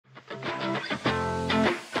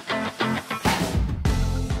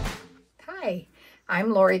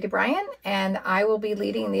I'm Lori DeBryan, and I will be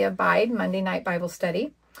leading the Abide Monday Night Bible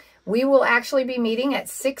Study. We will actually be meeting at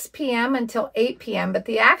 6 p.m. until 8 p.m., but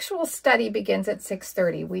the actual study begins at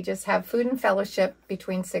 6:30. We just have food and fellowship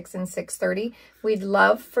between 6 and 6:30. We'd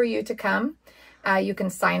love for you to come. You can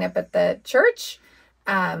sign up at the church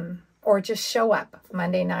or just show up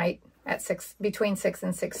Monday night at between 6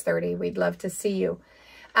 and 6:30. We'd love to see you.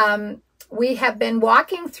 We have been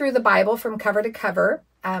walking through the Bible from cover to cover.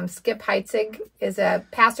 Skip Heitzig is a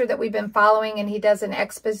pastor that we've been following, and he does an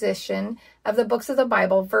exposition of the books of the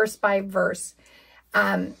Bible, verse by verse.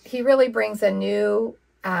 He really brings a new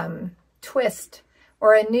twist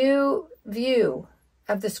or a new view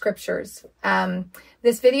of the scriptures.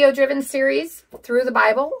 This video-driven series, Through the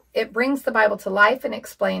Bible, it brings the Bible to life and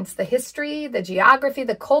explains the history, the geography,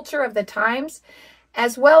 the culture of the times,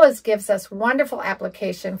 as well as gives us wonderful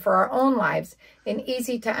application for our own lives in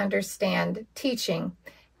easy-to-understand teaching.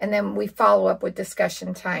 And then we follow up with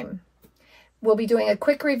discussion time. We'll be doing a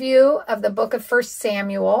quick review of the book of 1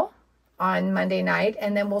 Samuel on Monday night,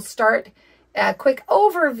 and then we'll start a quick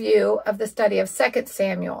overview of the study of 2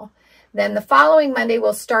 Samuel. Then the following Monday,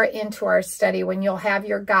 we'll start into our study when you'll have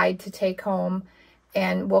your guide to take home,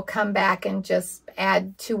 and we'll come back and just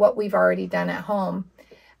add to what we've already done at home.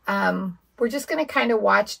 We're just going to kind of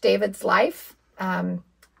watch David's life.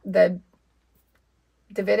 The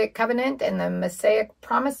Davidic covenant and the Messianic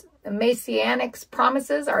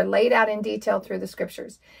promises are laid out in detail through the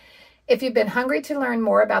scriptures. If you've been hungry to learn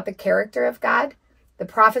more about the character of God, the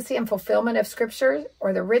prophecy and fulfillment of scripture,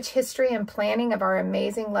 or the rich history and planning of our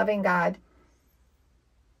amazing, loving God,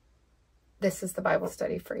 this is the Bible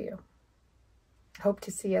study for you. Hope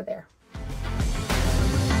to see you there.